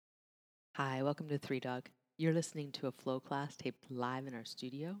Hi, welcome to Three Dog. You're listening to a flow class taped live in our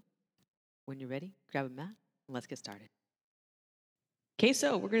studio. When you're ready, grab a mat and let's get started. Okay,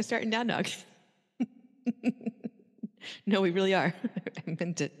 so we're going to start in down dog. No, we really are.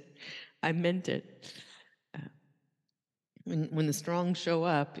 I meant it. When the strong show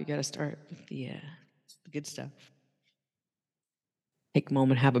up, you got to start with the good stuff. Take a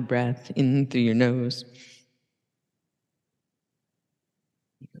moment, have a breath in through your nose.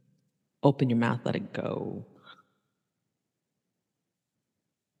 Open your mouth, let it go.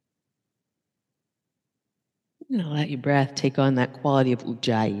 Let your breath take on that quality of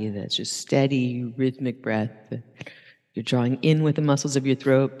ujjayi, that's just steady, rhythmic breath. You're drawing in with the muscles of your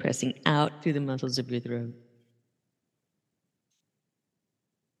throat, pressing out through the muscles of your throat.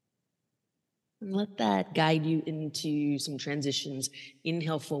 And let that guide you into some transitions.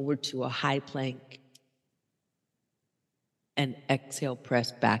 Inhale forward to a high plank. And exhale,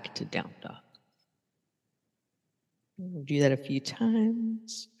 press back to down dog. We'll do that a few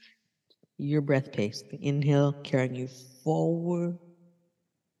times. Your breath pace. The inhale carrying you forward.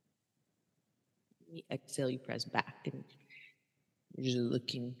 The exhale, you press back. And you're just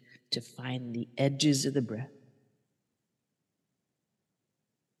looking to find the edges of the breath.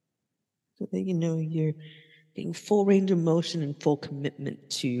 So that you know you're getting full range of motion and full commitment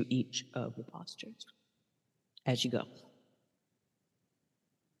to each of the postures as you go.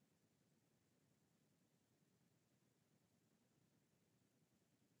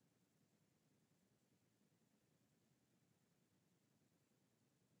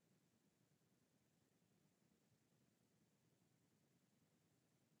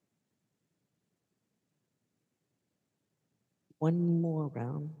 One more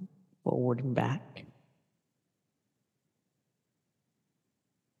round, forward and back.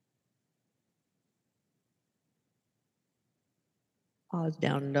 Pause,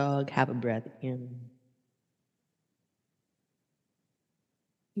 down dog, have a breath in.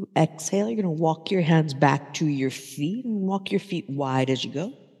 You exhale, you're going to walk your hands back to your feet and walk your feet wide as you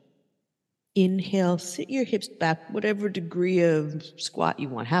go. Inhale, sit your hips back, whatever degree of squat you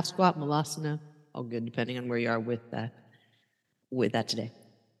want. Half squat, malasana, all good, depending on where you are with that today.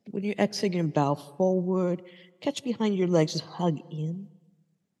 When you exhale, you're going to bow forward, catch behind your legs, just hug in.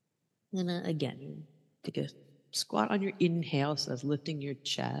 And again, you take a squat on your inhale, so that's lifting your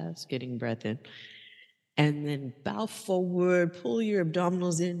chest, getting breath in. And then bow forward, pull your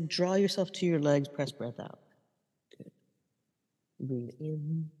abdominals in, draw yourself to your legs, press breath out. Good. Breathe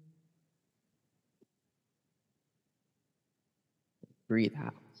in. Breathe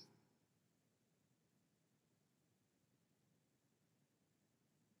out.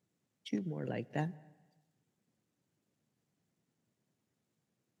 Two more like that.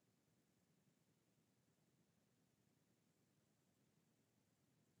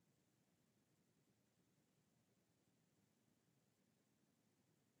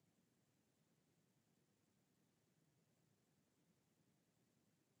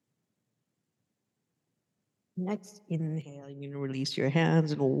 Next inhale, you're going to release your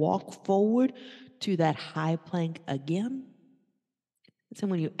hands and walk forward to that high plank again. And so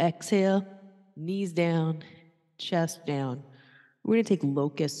when you exhale, knees down, chest down. We're going to take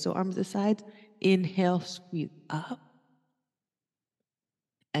locust, so arms to the sides. Inhale, squeeze up.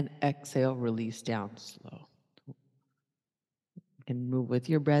 And exhale, release down slow. And move with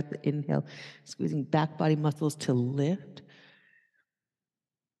your breath. Inhale, squeezing back body muscles to lift.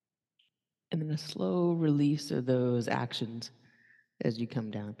 And then a slow release of those actions as you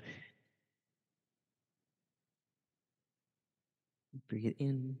come down. Breathe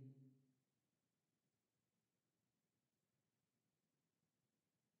in.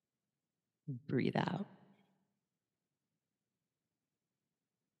 Breathe out.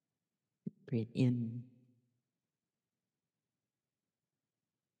 Breathe in.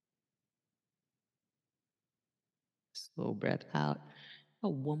 Slow breath out. Oh,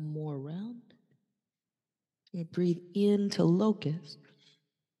 one more round. You breathe into locust.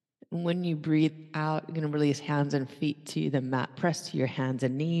 And when you breathe out, you're going to release hands and feet to the mat. Press to your hands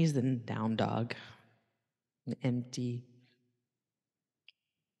and knees, then down dog. And empty.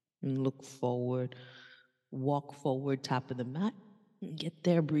 And look forward. Walk forward, top of the mat. And get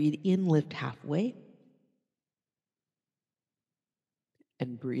there, breathe in, lift halfway.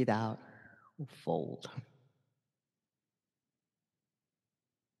 And breathe out, fold.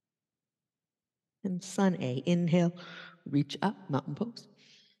 And sun A, inhale, reach up, mountain pose.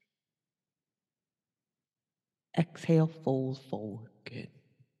 Exhale, fold forward, good.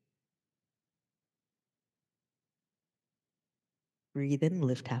 Breathe in,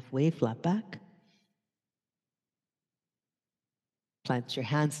 lift halfway, flat back. Plant your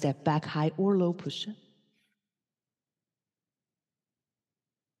hands, step back, high or low push-up.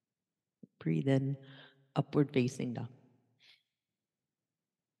 Breathe in, upward facing dog.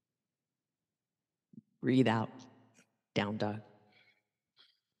 Breathe out, down dog.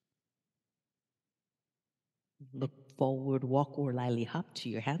 Look forward, walk or lightly hop to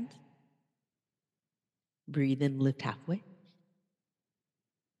your hands. Breathe in, lift halfway.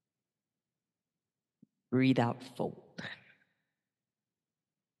 Breathe out, fold.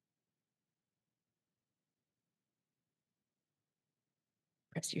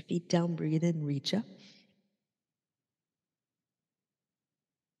 Press your feet down, breathe in, reach up.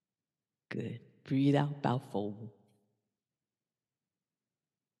 Good. Breathe out, bow forward.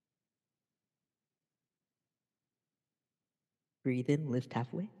 Breathe in, lift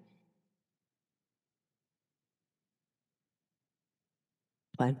halfway.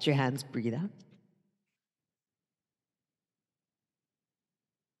 Plant your hands, breathe out.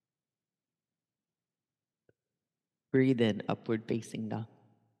 Breathe in, upward facing dog.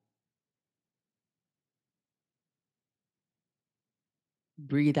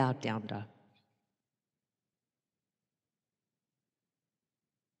 Breathe out, down dog.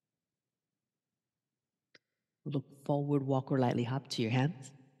 Look forward, walk or lightly hop to your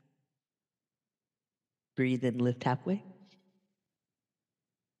hands. Breathe in, lift halfway.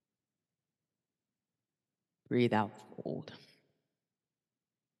 Breathe out, fold.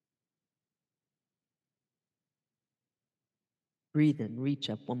 Breathe in, reach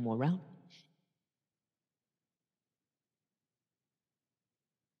up, one more round.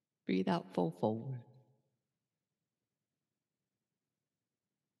 Breathe out, fold forward.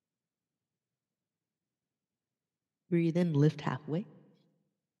 Breathe in, lift halfway.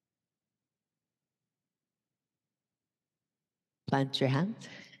 Plant your hands.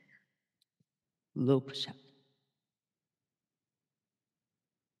 Low push up.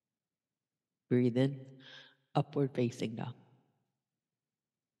 Breathe in, upward facing dog.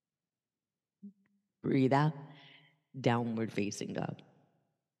 Breathe out, downward facing dog.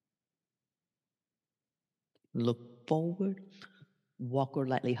 Look forward, walk or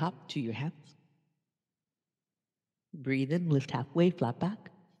lightly hop to your hands. Breathe in, lift halfway, flat back.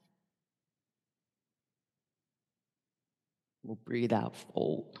 We'll breathe out,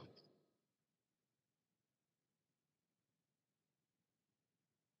 fold.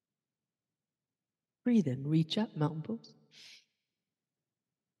 Breathe in, reach up, mountain pose.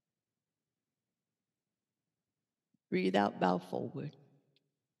 Breathe out, bow forward.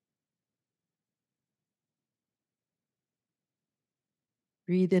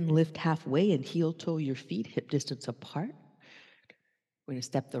 Breathe in, lift halfway and heel toe your feet hip distance apart. We're going to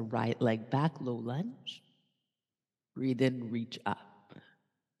step the right leg back, low lunge. Breathe in, reach up,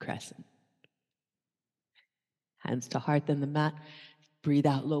 crescent. Hands to heart, then the mat. Breathe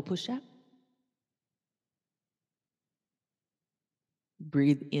out, low push-up.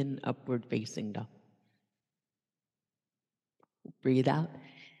 Breathe in, upward facing dog. Breathe out,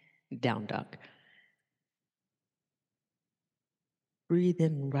 down dog. Breathe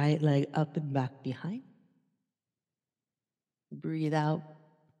in, right leg up and back behind. Breathe out,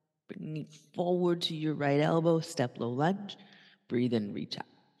 bring knee forward to your right elbow, step low lunge. Breathe in, reach up.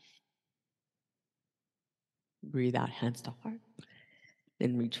 Breathe out, hands to heart.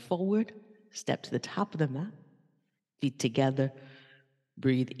 Then reach forward, step to the top of the mat, feet together.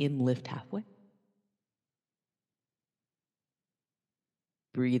 Breathe in, lift halfway.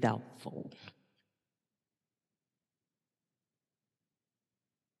 Breathe out, fold.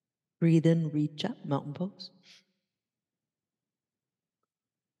 Breathe in, reach up, mountain pose.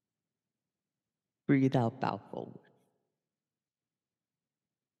 Breathe out, bow forward.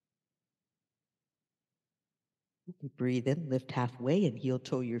 Breathe in, lift halfway and heel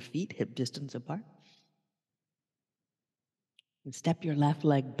toe your feet hip distance apart. And step your left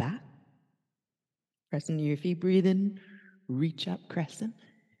leg back. Press into your feet, breathe in, reach up, crescent.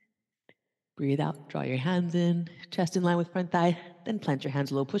 Breathe out, draw your hands in, chest in line with front thigh, then plant your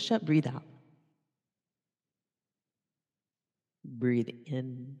hands low, push up, breathe out. Breathe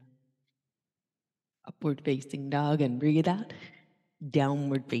in, upward facing dog, and breathe out,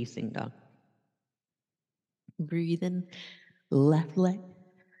 downward facing dog. Breathe in, left leg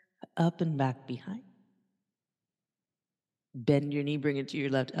up and back behind. Bend your knee, bring it to your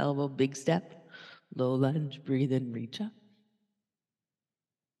left elbow, big step, low lunge, breathe in, reach up.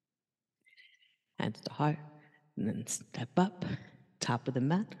 Hands to heart, and then step up, top of the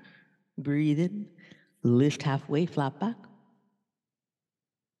mat, breathe in, lift halfway, flat back.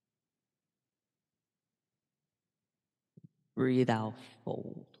 Breathe out,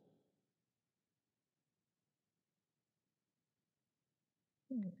 fold.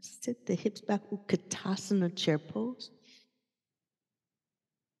 Sit the hips back, Utkatasana chair pose.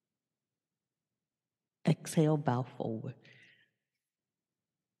 Exhale, bow forward.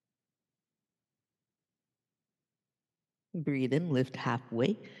 Breathe in, lift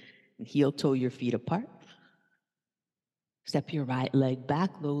halfway, and heel toe your feet apart. Step your right leg back,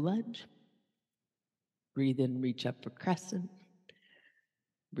 low lunge. Breathe in, reach up for crescent.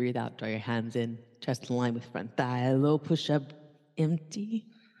 Breathe out, draw your hands in, chest in line with front thigh, low push up, empty.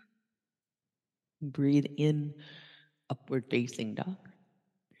 Breathe in, upward facing dog.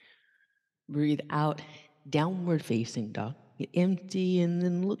 Breathe out, downward facing dog. Get empty and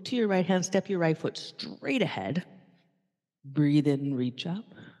then look to your right hand, step your right foot straight ahead. Breathe in, reach up.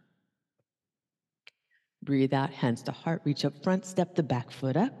 Breathe out, hands to heart, reach up front, step the back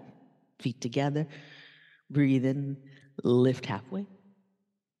foot up, feet together. Breathe in, lift halfway.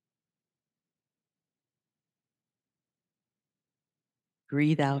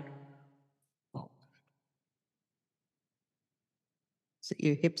 Breathe out, fold. Sit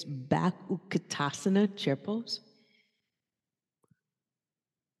your hips back, Utkatasana, chair pose.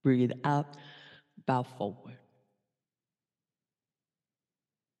 Breathe out, bow forward.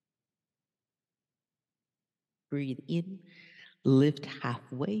 Breathe in, lift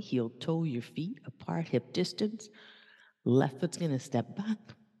halfway, heel toe your feet apart, hip distance. Left foot's gonna step back.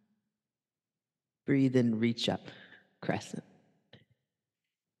 Breathe in, reach up, crescent.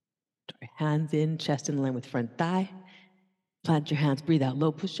 Draw your hands in, chest in line with front thigh. Plant your hands, breathe out,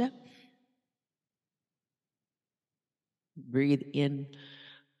 low push up. Breathe in,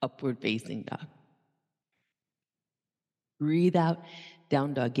 upward facing dog. Breathe out,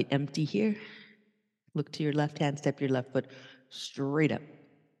 down dog, get empty here. Look to your left hand, step your left foot straight up.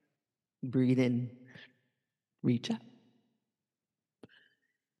 Breathe in, reach up.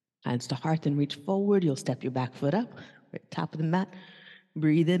 Hands to heart and reach forward. You'll step your back foot up, right top of the mat.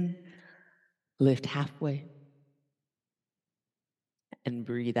 Breathe in, lift halfway. And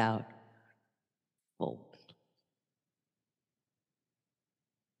breathe out, fold.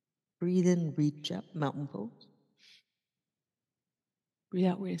 Breathe in, reach up, mountain pose. Breathe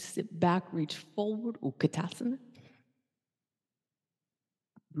out, we're gonna sit back, reach forward, Utkatasana.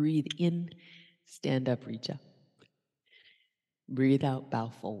 Breathe in, stand up, reach up. Breathe out, bow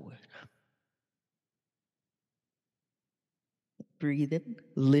forward. Breathe in,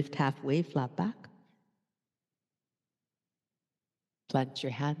 lift halfway, flat back. Plant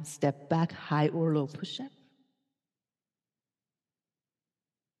your hands, step back, high or low push-up.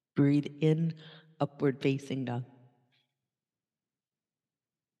 Breathe in, upward facing dog.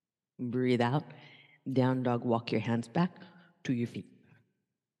 Breathe out, down dog, walk your hands back to your feet.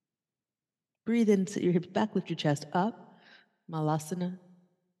 Breathe in, sit your hips back, lift your chest up, Malasana.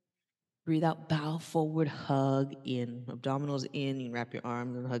 Breathe out, bow forward, hug in. Abdominals in, you can wrap your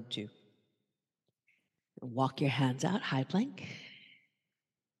arms and hug too. Walk your hands out, high plank.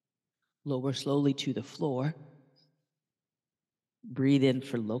 Lower slowly to the floor. Breathe in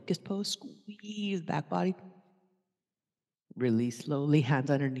for locust pose, squeeze back body. Release slowly,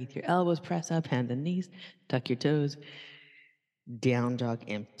 hands underneath your elbows, press up, hands and knees, tuck your toes. Down dog,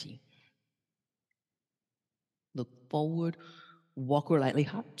 empty. Look forward, walk or lightly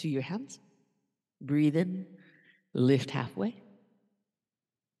hop to your hands. Breathe in, lift halfway.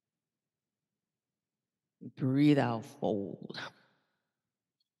 Breathe out, fold.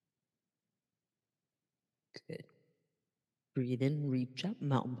 Good. Breathe in, reach up,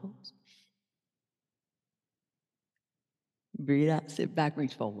 mountain pose. Breathe out, sit back,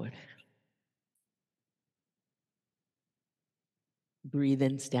 reach forward. Breathe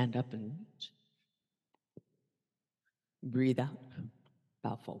in, stand up and reach. Breathe out,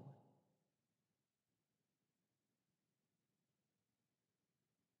 bow forward.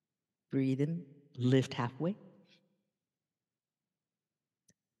 Breathe in, lift halfway.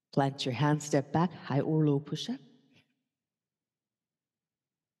 Plant your hands, step back, high or low push-up.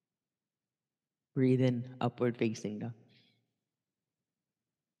 Breathe in, upward facing dog.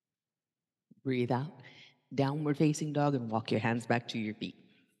 Breathe out, downward facing dog, and walk your hands back to your feet.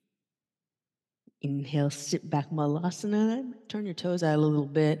 Inhale, sit back, Malasana. Turn your toes out a little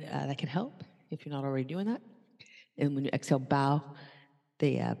bit. That can help if you're not already doing that. And when you exhale, bow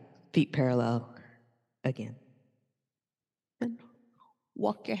the feet parallel again. And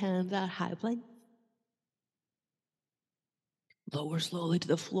walk your hands out, high plank. Lower slowly to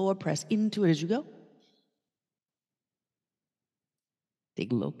the floor, press into it as you go.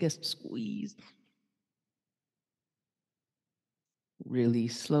 Big locust squeeze.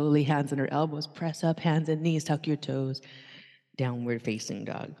 Release slowly, hands under elbows, press up, hands and knees, tuck your toes. Downward facing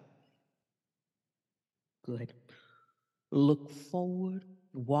dog. Good. Look forward,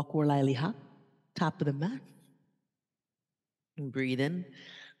 Walk or lightly hop, top of the mat. Breathe in,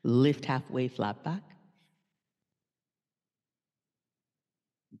 lift halfway, flat back.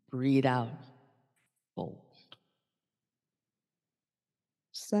 Breathe out, fold.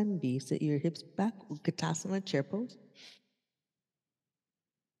 Sun B, sit your hips back, Utkatasana, chair pose.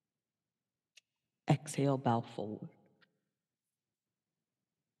 Exhale, bow forward.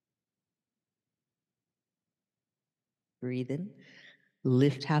 Breathe in,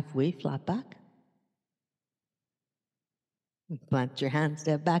 lift halfway, flat back. Plant your hands,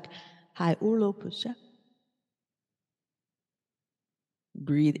 step back, high or low push-up.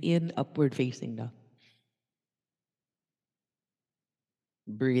 Breathe in, upward facing dog.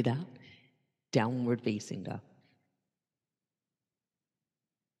 Breathe out, downward facing dog.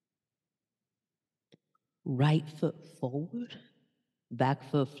 Right foot forward, back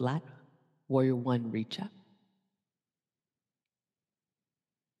foot flat, warrior one, reach up.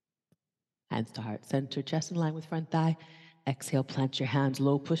 Hands to heart center, chest in line with front thigh. Exhale, plant your hands,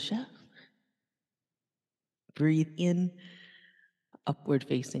 low push up. Breathe in, upward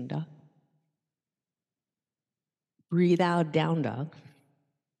facing dog. Breathe out, down dog.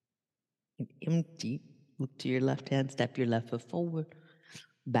 And empty. Look to your left hand, step your left foot forward,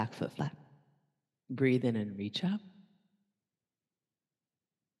 back foot flat. Breathe in and reach up.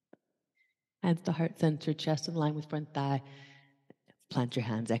 Hands to heart center, chest in line with front thigh. Plant your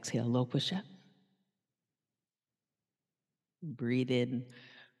hands, exhale, low push up. Breathe in,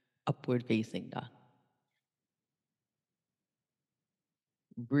 upward facing dog.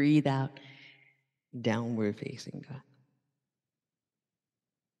 Breathe out, downward facing dog.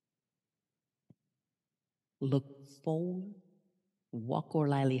 Look forward, walk or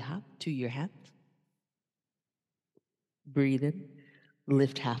lightly hop to your hands. Breathe in,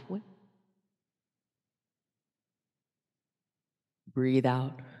 lift halfway. Breathe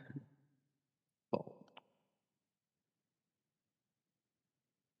out, fold.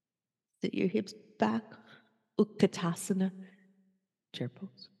 Sit your hips back, Utkatasana, chair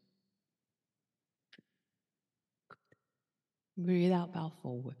pose. Breathe out, bow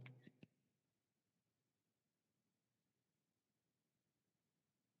forward.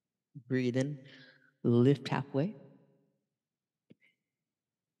 Breathe in, lift halfway.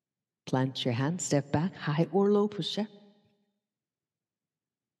 Plant your hands, step back, high or low push-up.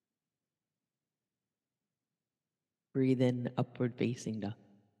 Breathe in, upward facing dog.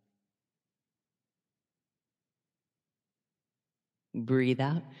 Breathe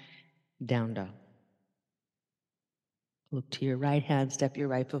out, down dog. Look to your right hand, step your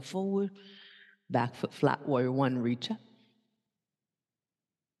right foot forward, back foot flat, warrior one, reach up.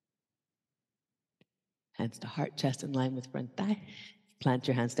 Hands to heart, chest in line with front thigh. Plant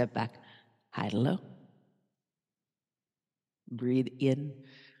your hand, step back, high to low. Breathe in,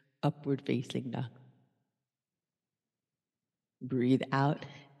 upward facing dog. Breathe out,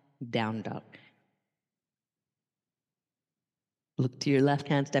 down dog. Look to your left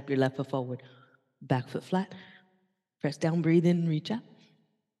hand, step your left foot forward, back foot flat. Press down, breathe in, reach up.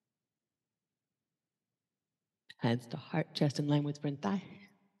 Hands to heart, chest in line with front thigh.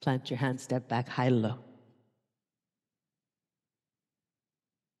 Plant your hand, step back, high to low.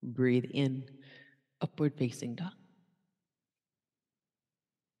 Breathe in, upward facing dog.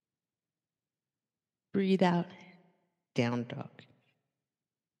 Breathe out, down dog.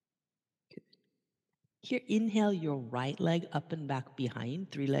 Here, inhale your right leg up and back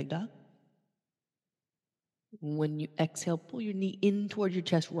behind, three-leg dog. When you exhale, pull your knee in toward your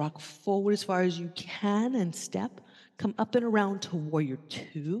chest, rock forward as far as you can and step. Come up and around to warrior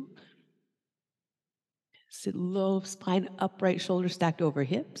two. Sit low, spine upright, shoulders stacked over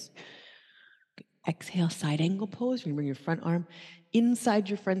hips. Exhale, side angle pose. You bring your front arm inside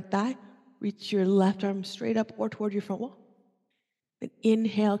your front thigh. Reach your left arm straight up or toward your front wall. Then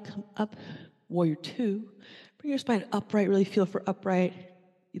inhale, come up, warrior two. Bring your spine upright, really feel for upright.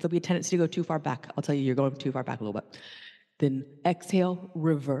 There'll be a tendency to go too far back. I'll tell you, you're going too far back a little bit. Then exhale,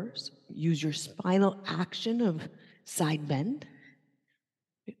 reverse. Use your spinal action of side bend.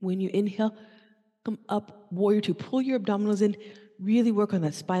 When you inhale, come up, warrior two. Pull your abdominals in. Really work on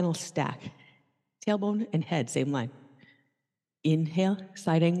that spinal stack. Tailbone and head, same line. Inhale,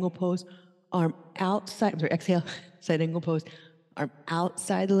 side angle pose. Arm outside, exhale, side angle pose. Arm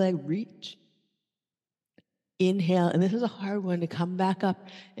outside the leg, reach. Inhale, and this is a hard one, to come back up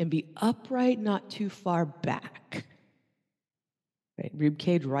and be upright, not too far back. Right, rib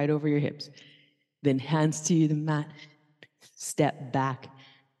cage right over your hips. Then hands to the mat, step back,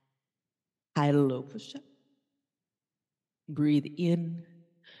 high to low push up. Breathe in,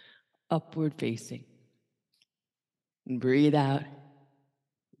 upward facing. And breathe out,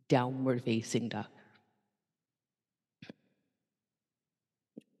 downward facing dog.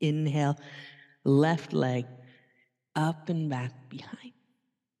 Inhale, left leg up and back behind.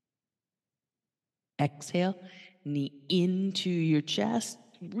 Exhale, knee into your chest.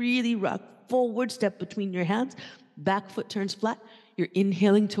 Really rock forward, step between your hands. Back foot turns flat. You're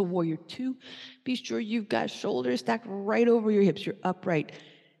inhaling to warrior two. Be sure you've got shoulders stacked right over your hips. You're upright,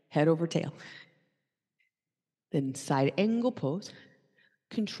 head over tail. Then side angle pose.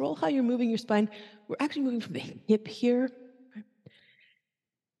 Control how you're moving your spine. We're actually moving from the hip here.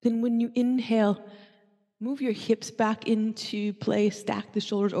 Then when you inhale, move your hips back into place, stack the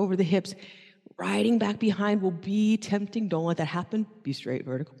shoulders over the hips. Riding back behind will be tempting. Don't let that happen. Be straight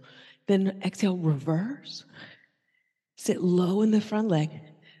vertical. Then exhale, reverse. Sit low in the front leg.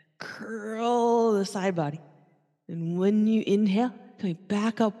 Curl the side body. And when you inhale, coming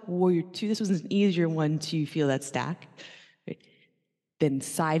back up, warrior two. This was an easier one to feel that stack. Right. Then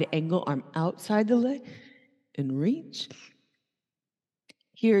side angle, arm outside the leg and reach.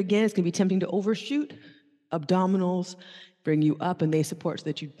 Here again, it's going to be tempting to overshoot. Abdominals bring you up and they support so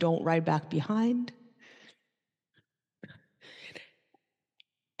that you don't ride back behind.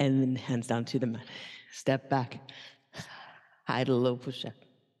 And then hands down to the mat. Step back. High to low push-up.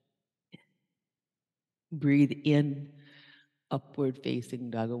 Breathe in, upward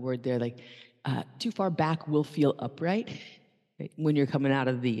facing dog. A word there like too far back will feel upright, right? When you're coming out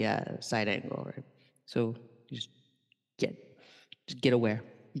of the side angle, right? So just get aware.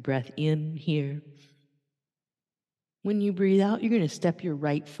 Breath in here. When you breathe out, you're going to step your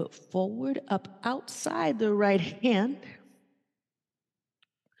right foot forward, up outside the right hand.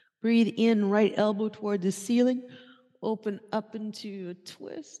 Breathe in, right elbow toward the ceiling. Open up into a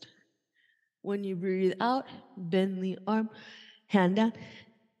twist. When you breathe out, bend the arm, hand down.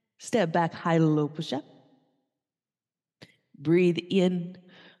 Step back, high to low push-up. Breathe in,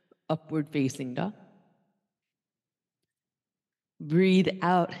 upward facing dog. Breathe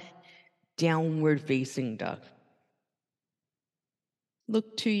out, downward facing dog.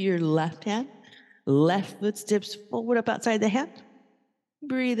 Look to your left hand. Left foot steps forward up outside the hand.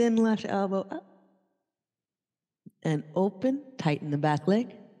 Breathe in, left elbow up. And open, tighten the back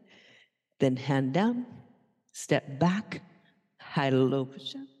leg. Then hand down, step back, high to low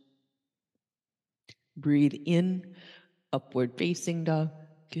push-up. Breathe in, upward facing dog.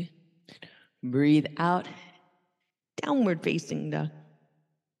 Good. Breathe out, downward facing dog.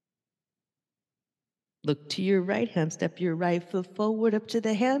 Look to your right hand, step your right foot forward up to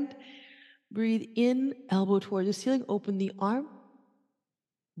the hand. Breathe in, elbow toward the ceiling, open the arm.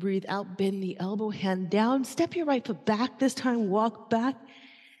 Breathe out, bend the elbow, hand down. Step your right foot back. This time, walk back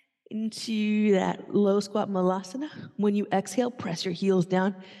into that low squat malasana. When you exhale, press your heels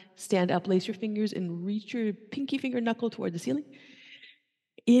down. Stand up, lace your fingers, and reach your pinky finger knuckle toward the ceiling.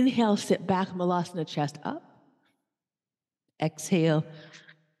 Inhale, sit back, malasana, chest up. Exhale,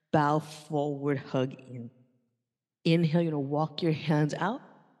 bow forward, hug in. Inhale, you're going to walk your hands out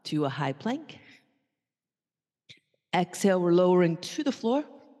to a high plank. Exhale, we're lowering to the floor.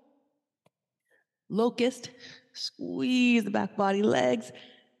 Locust, squeeze the back body, legs,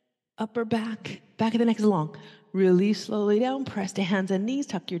 upper back, back of the neck is long. Release slowly down, press to hands and knees,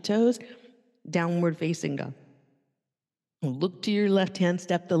 tuck your toes, downward facing dog. Look to your left hand,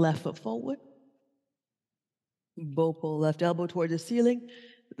 step the left foot forward. Bopo, left elbow toward the ceiling,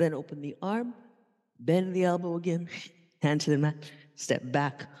 then open the arm, bend the elbow again, hand to the mat, step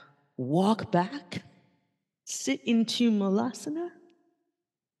back, walk back, sit into malasana,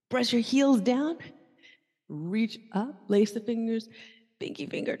 press your heels down, reach up, lace the fingers, pinky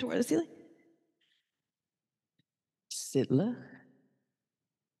finger toward the ceiling. Sit low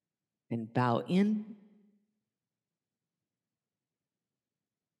and bow in.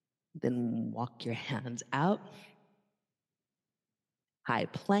 Then walk your hands out. High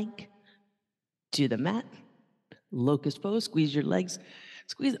plank to the mat. Locust pose, squeeze your legs.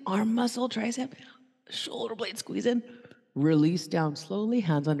 Squeeze arm muscle, tricep, shoulder blade squeeze in. Release down slowly,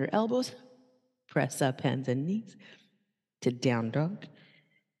 hands under elbows. Press up hands and knees to down dog.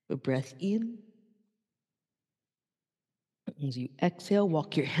 A breath in. As you exhale,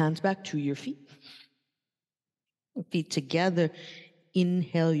 walk your hands back to your feet. Feet together.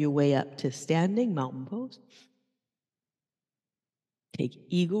 Inhale your way up to standing, mountain pose. Take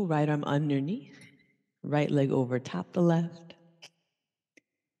eagle, right arm underneath. Right leg over top the left.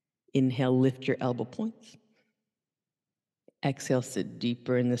 Inhale, lift your elbow points. Exhale, sit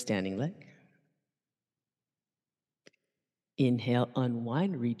deeper in the standing leg. Inhale,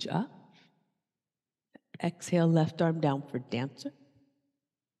 unwind, reach up. Exhale, left arm down for dancer.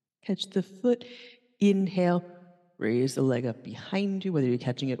 Catch the foot. Inhale, Raise the leg up behind you, whether you're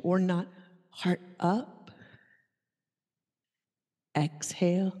catching it or not. Heart up.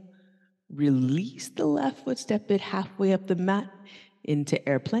 Exhale. Release the left foot, step it halfway up the mat into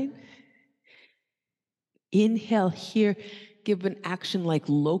airplane. Inhale here, give an action like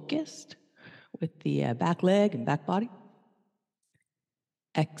locust with the back leg and back body.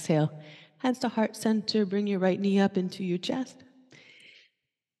 Exhale, hands to heart center, bring your right knee up into your chest.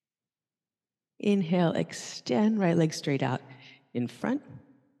 Inhale, extend, right leg straight out in front.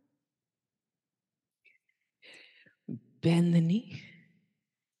 Bend the knee,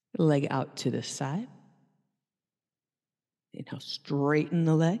 leg out to the side. Inhale, straighten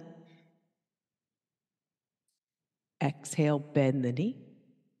the leg. Exhale, bend the knee.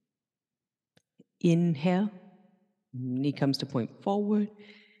 Inhale, knee comes to point forward.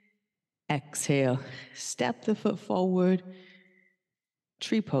 Exhale, step the foot forward.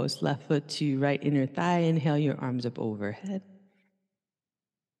 Tree pose, left foot to right inner thigh. Inhale, your arms up overhead.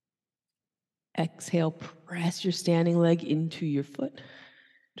 Exhale, press your standing leg into your foot.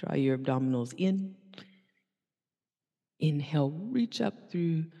 Draw your abdominals in. Inhale, reach up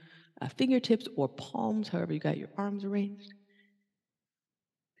through fingertips or palms, however you got your arms arranged.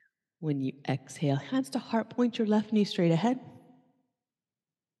 When you exhale, hands to heart, point your left knee straight ahead.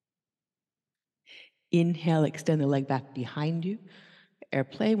 Inhale, extend the leg back behind you.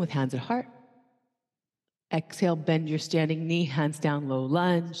 Airplane with hands at heart. Exhale, bend your standing knee, hands down, low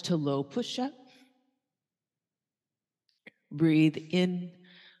lunge to low push-up. Breathe in,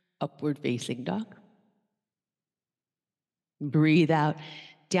 upward facing dog. Breathe out,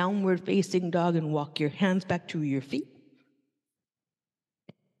 downward facing dog, and walk your hands back to your feet.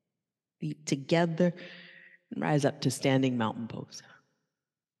 Feet together, and rise up to standing mountain pose.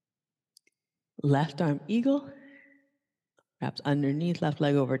 Left arm eagle, wraps underneath, left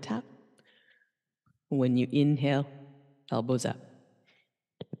leg over top. When you inhale, elbows up.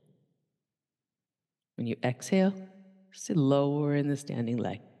 When you exhale, sit lower in the standing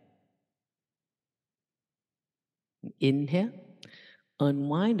leg. Inhale,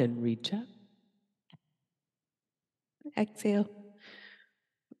 unwind and reach up. Exhale,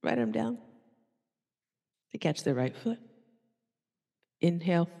 right arm down to catch the right foot.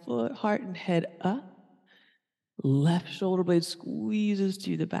 Inhale, foot, heart, and head up. Left shoulder blade squeezes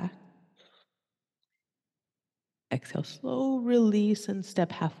to the back. Exhale, slow release and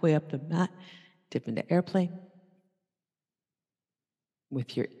step halfway up the mat. Dip into airplane.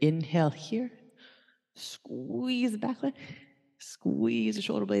 With your inhale here, squeeze the back leg. Squeeze the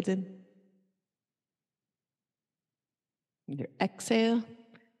shoulder blades in. Your exhale,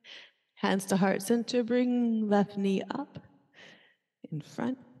 hands to heart center, bring left knee up in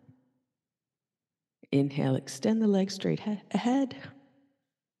front. Inhale, extend the leg straight ahead.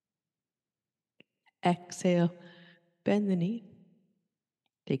 Exhale, bend the knee.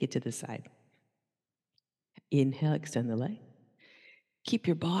 Take it to the side. Inhale, extend the leg. Keep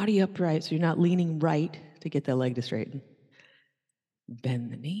your body upright so you're not leaning right to get the leg to straighten.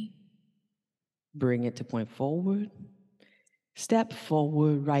 Bend the knee. Bring it to point forward. Step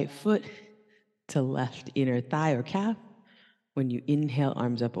forward, right foot to left inner thigh or calf. When you inhale,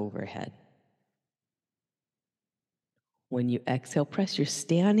 arms up overhead. When you exhale, press your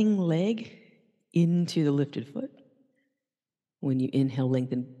standing leg into the lifted foot. When you inhale,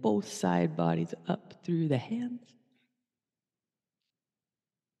 lengthen both side bodies up through the hands.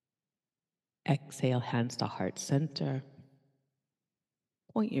 Exhale, hands to heart center.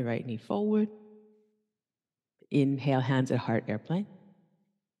 Point your right knee forward. Inhale, hands at heart, airplane.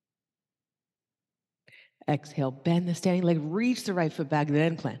 Exhale, bend the standing leg, reach the right foot back,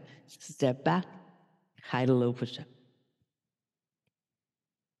 then plant. Step back, high to low push-up.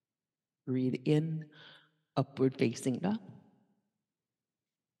 Breathe in, upward facing dog.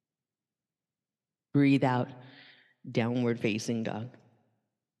 Breathe out, downward facing dog.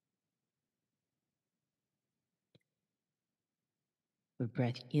 A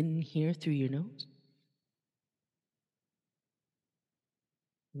breath in here through your nose.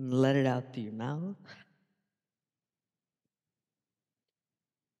 Let it out through your mouth.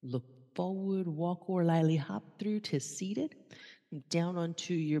 Look forward, walk or lightly hop through to seated. Down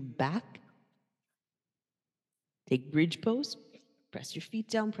onto your back. Take bridge pose. Press your feet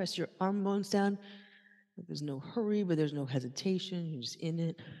down, press your arm bones down. There's no hurry, but there's no hesitation. You're just in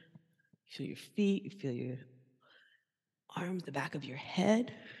it. You feel your feet, you feel your arms, the back of your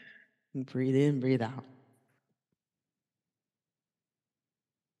head. And breathe in, breathe out.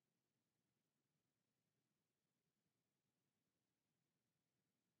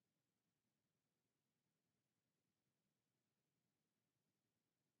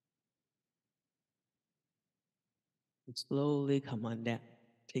 And slowly come on down.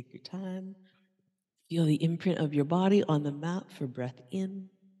 Take your time. Feel the imprint of your body on the mat for breath in.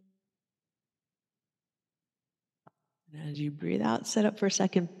 And as you breathe out, set up for a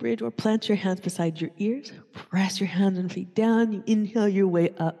second bridge or plant your hands beside your ears. Press your hands and feet down. You inhale your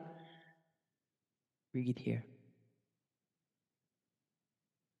way up. Breathe here.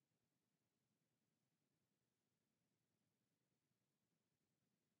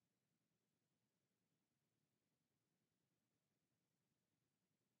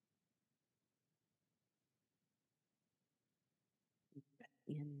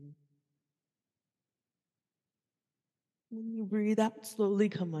 In. When you breathe out, slowly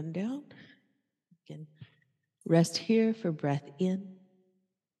come on down. Again, rest here for breath in.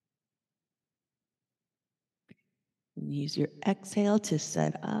 And use your exhale to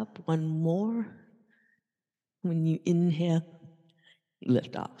set up. One more. When you inhale,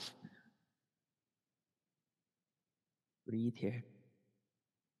 lift off. Breathe here.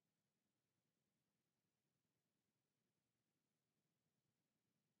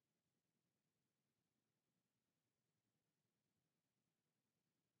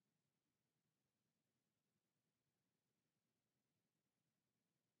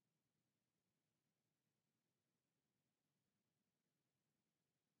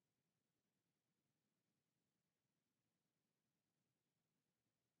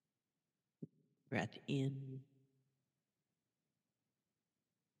 Breath in.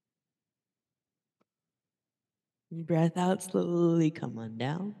 Breath out, slowly come on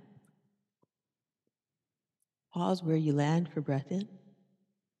down. Pause where you land for breath in.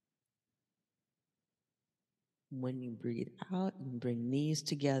 When you breathe out, you bring knees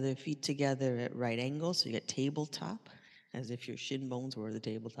together, feet together at right angles. So you get tabletop, as if your shin bones were the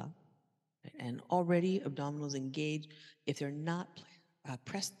tabletop. And already abdominals engaged. If they're not,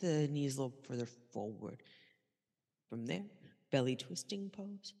 press the knees a little further forward. From there, belly twisting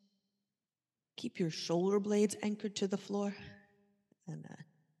pose. Keep your shoulder blades anchored to the floor. And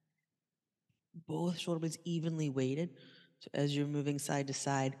both shoulder blades evenly weighted. So as you're moving side to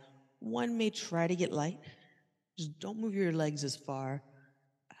side, one may try to get light. Just don't move your legs as far,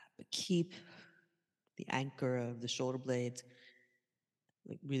 but keep the anchor of the shoulder blades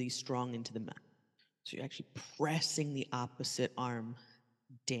like really strong into the mat. So you're actually pressing the opposite arm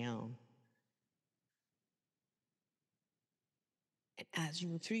down. And as you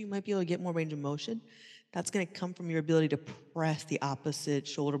move through, you might be able to get more range of motion. That's going to come from your ability to press the opposite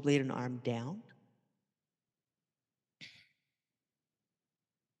shoulder blade and arm down.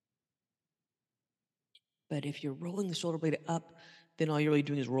 But if you're rolling the shoulder blade up, then all you're really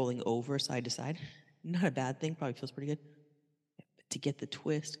doing is rolling over side to side. Not a bad thing, probably feels pretty good. But to get the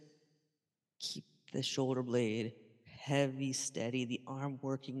twist, keep the shoulder blade heavy, steady, the arm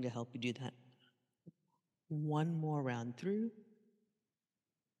working to help you do that. One more round through.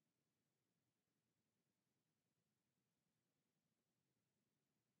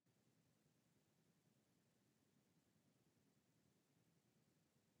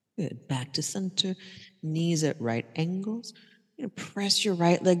 Good. Back to center, knees at right angles. You're going to press your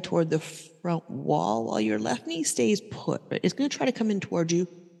right leg toward the front wall while your left knee stays put. Right? It's going to try to come in toward you.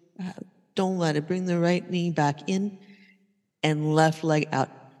 Don't let it. Bring the right knee back in and left leg out.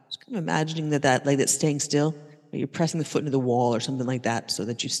 Just kind of imagining that leg that's staying still, you're pressing the foot into the wall or something like that so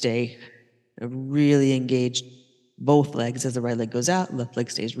that you stay really engaged. Both legs as the right leg goes out, left leg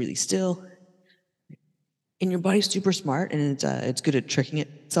stays really still. And your body's super smart, and it's good at tricking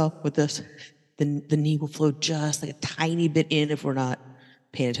itself with this. The knee will flow just like a tiny bit in if we're not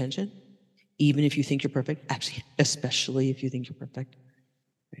paying attention, even if you think you're perfect. Actually, especially if you think you're perfect.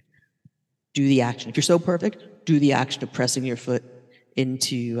 Do the action. If you're so perfect, do the action of pressing your foot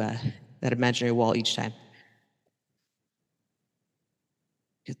into that imaginary wall each time.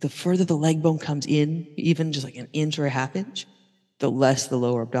 The further the leg bone comes in, even just like an inch or a half inch, the less the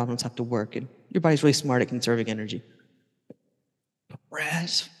lower abdominals have to work. And your body's really smart at conserving energy.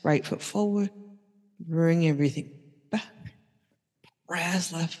 Press right foot forward, bring everything back.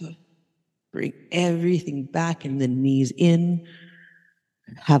 Press left foot, bring everything back and the knees in.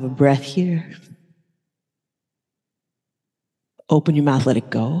 Have a breath here. Open your mouth, let it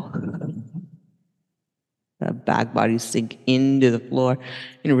go. Back body sink into the floor.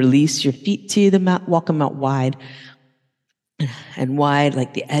 You're gonna release your feet to the mat, walk them out wide. And wide,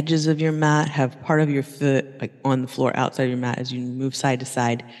 like the edges of your mat, have part of your foot like on the floor outside of your mat as you move side to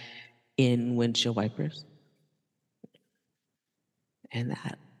side in windshield wipers. And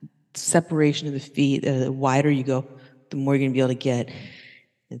that separation of the feet, the wider you go, the more you're gonna be able to get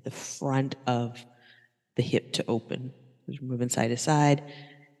the front of the hip to open. As you're moving side to side.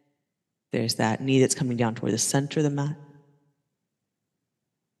 There's that knee that's coming down toward the center of the mat.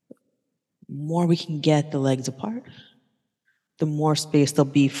 The more we can get the legs apart, the more space there'll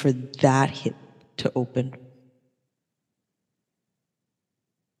be for that hip to open.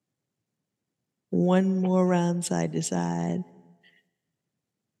 One more round side to side.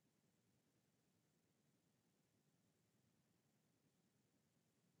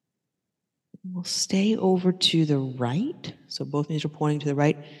 We'll stay over to the right. So both knees are pointing to the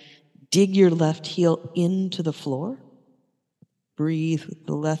right. Dig your left heel into the floor. Breathe with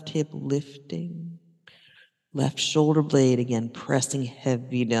the left hip lifting. Left shoulder blade again pressing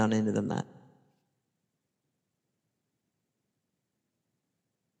heavy down into the mat.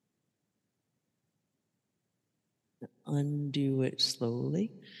 Undo it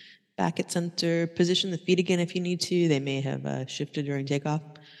slowly. Back at center. Position the feet again if you need to. They may have shifted during takeoff.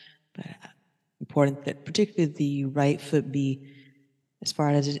 But important that particularly the right foot be as far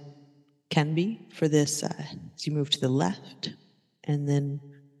as it can be for this as you move to the left. And then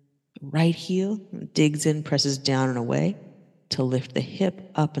right heel digs in, presses down and away to lift the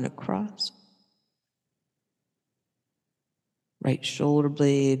hip up and across. Right shoulder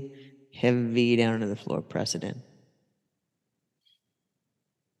blade heavy down into the floor, press it in.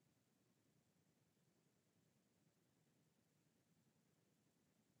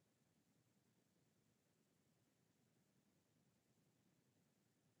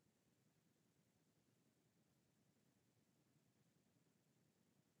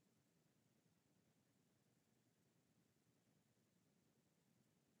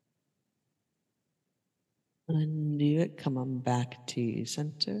 Undo it, come on back to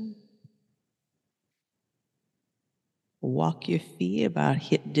center. Walk your feet about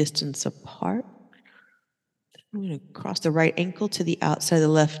hip distance apart. I'm going to cross the right ankle to the outside of the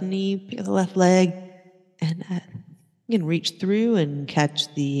left knee, pick up the left leg, and you can reach through and catch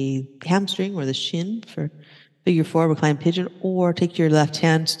the hamstring or the shin for figure four, reclined pigeon, or take your left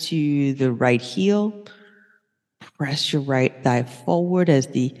hand to the right heel. Press your right thigh forward as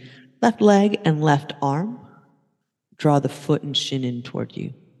the left leg and left arm draw the foot and shin in toward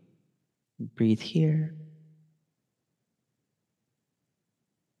you. Breathe here.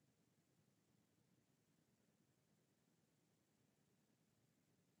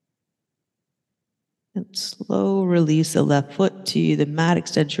 And slow release the left foot to the mat.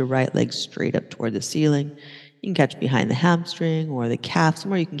 Extend your right leg straight up toward the ceiling. You can catch behind the hamstring or the calf,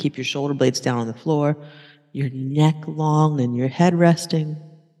 somewhere you can keep your shoulder blades down on the floor, your neck long and your head resting.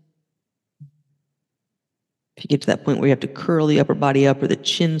 If you get to that point where you have to curl the upper body up or the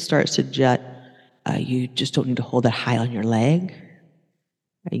chin starts to jut, you just don't need to hold it high on your leg.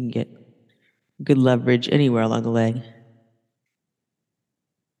 You can get good leverage anywhere along the leg.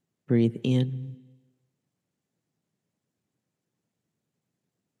 Breathe in.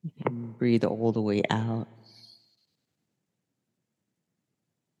 And breathe all the way out.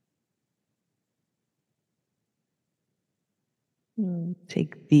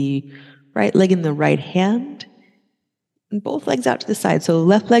 Take the right leg in the right hand and both legs out to the side. So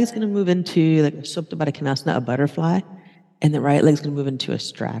left leg's going to move into like a Supta Baddha Konasana, a butterfly, and the right leg's going to move into a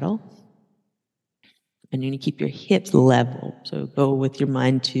straddle. And you're going to keep your hips level. So go with your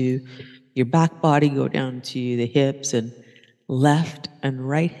mind to your back body, go down to the hips and left and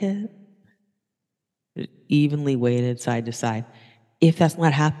right hip, evenly weighted side to side. If that's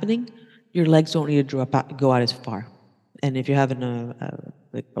not happening, your legs don't need to go out as far. And if you're having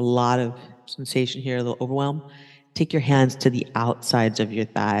a lot of sensation here, a little overwhelm, take your hands to the outsides of your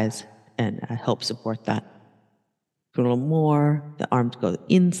thighs and help support that. A little more, the arms go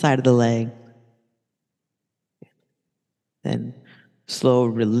inside of the leg. Then slow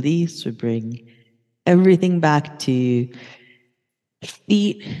release, we bring everything back to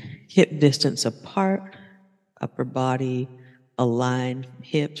feet hip distance apart, upper body aligned,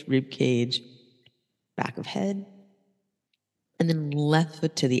 hips, rib cage, back of head. And then left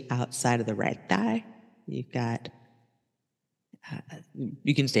foot to the outside of the right thigh. You've got,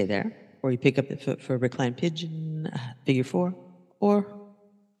 you can stay there, or you pick up the foot for reclined pigeon, figure four, or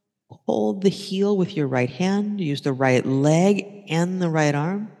hold the heel with your right hand. Use the right leg and the right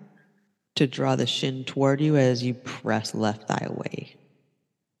arm to draw the shin toward you as you press left thigh away.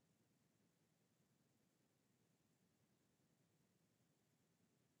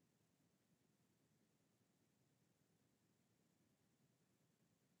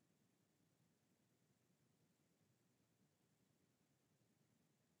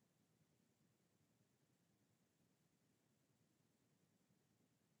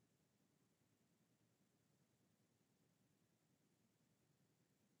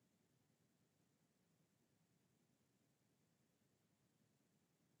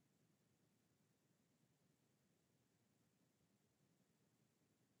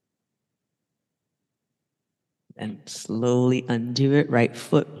 And slowly undo it. Right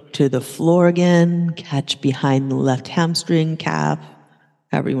foot to the floor again. Catch behind the left hamstring, calf.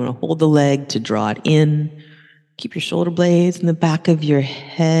 However you want to hold the leg to draw it in. Keep your shoulder blades in the back of your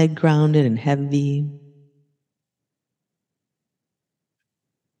head grounded and heavy.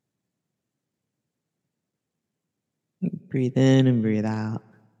 Breathe in and breathe out.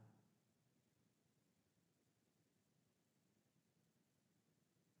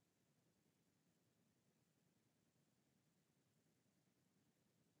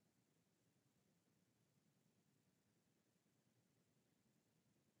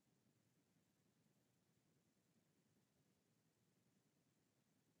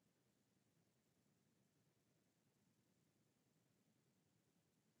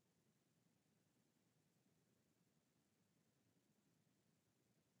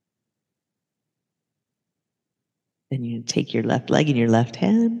 Then you take your left leg in your left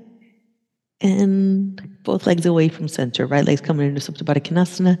hand and both legs away from center. Right leg's coming into Supta Baddha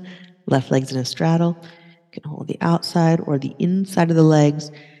Konasana. Left leg's in a straddle. You can hold the outside or the inside of the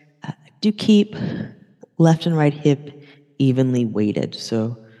legs. Do keep left and right hip evenly weighted.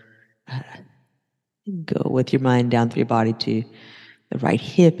 So uh, go with your mind down through your body to the right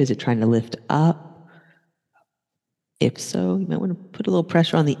hip. Is it trying to lift up? If so, you might want to put a little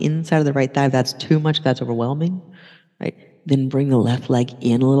pressure on the inside of the right thigh. If that's too much, if that's overwhelming, right? Then bring the left leg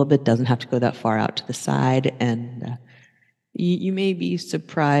in a little bit. Doesn't have to go that far out to the side. And you may be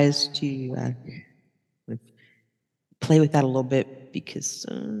surprised to play with that a little bit because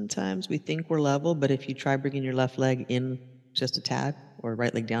sometimes we think we're level, but if you try bringing your left leg in just a tad or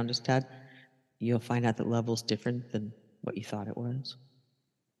right leg down just a tad, you'll find out that level's different than what you thought it was.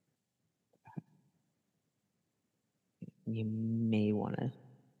 You may want to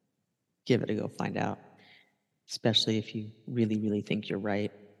give it a go, find out, especially if you really, really think you're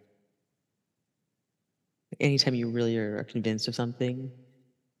right. Anytime you really are convinced of something,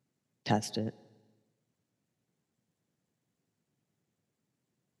 test it.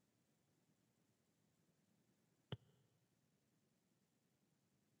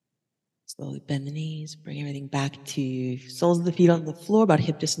 Slowly bend the knees, bring everything back to soles of the feet on the floor, about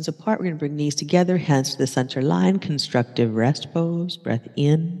hip distance apart. We're going to bring knees together, hands to the center line, constructive rest pose. Breath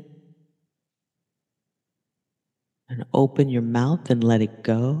in. And open your mouth and let it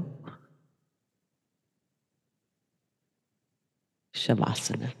go.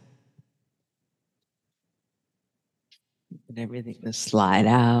 Shavasana. And everything to slide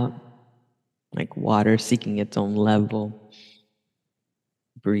out like water seeking its own level.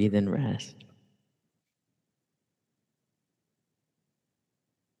 Breathe and rest.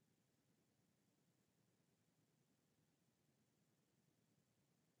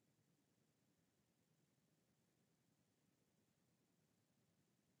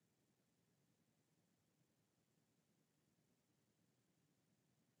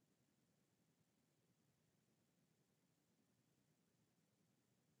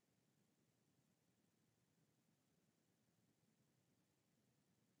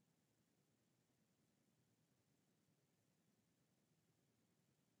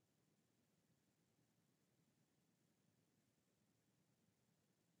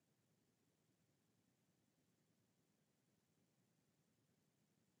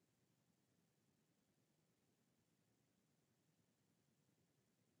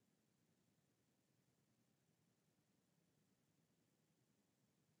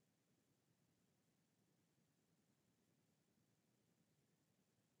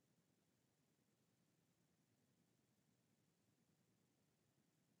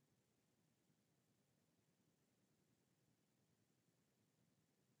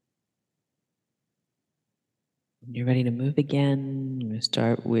 When you're ready to move again, you're going to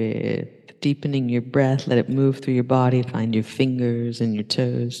start with deepening your breath. Let it move through your body. Find your fingers and your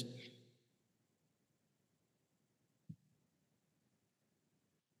toes.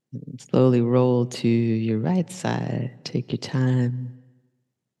 And slowly roll to your right side. Take your time.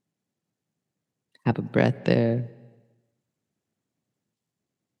 Have a breath there.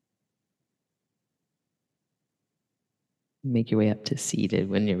 Make your way up to seated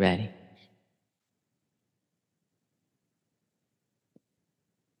when you're ready.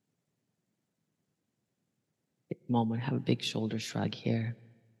 Take a moment, have a big shoulder shrug here.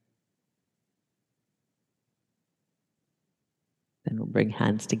 Then we'll bring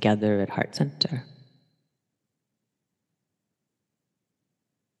hands together at heart center.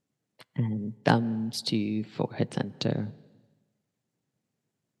 And thumbs to forehead center.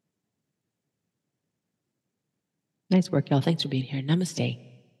 Nice work, y'all. Thanks for being here. Namaste.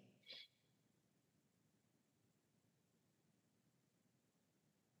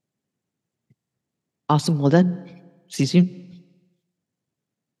 Awesome. Well done. See you soon.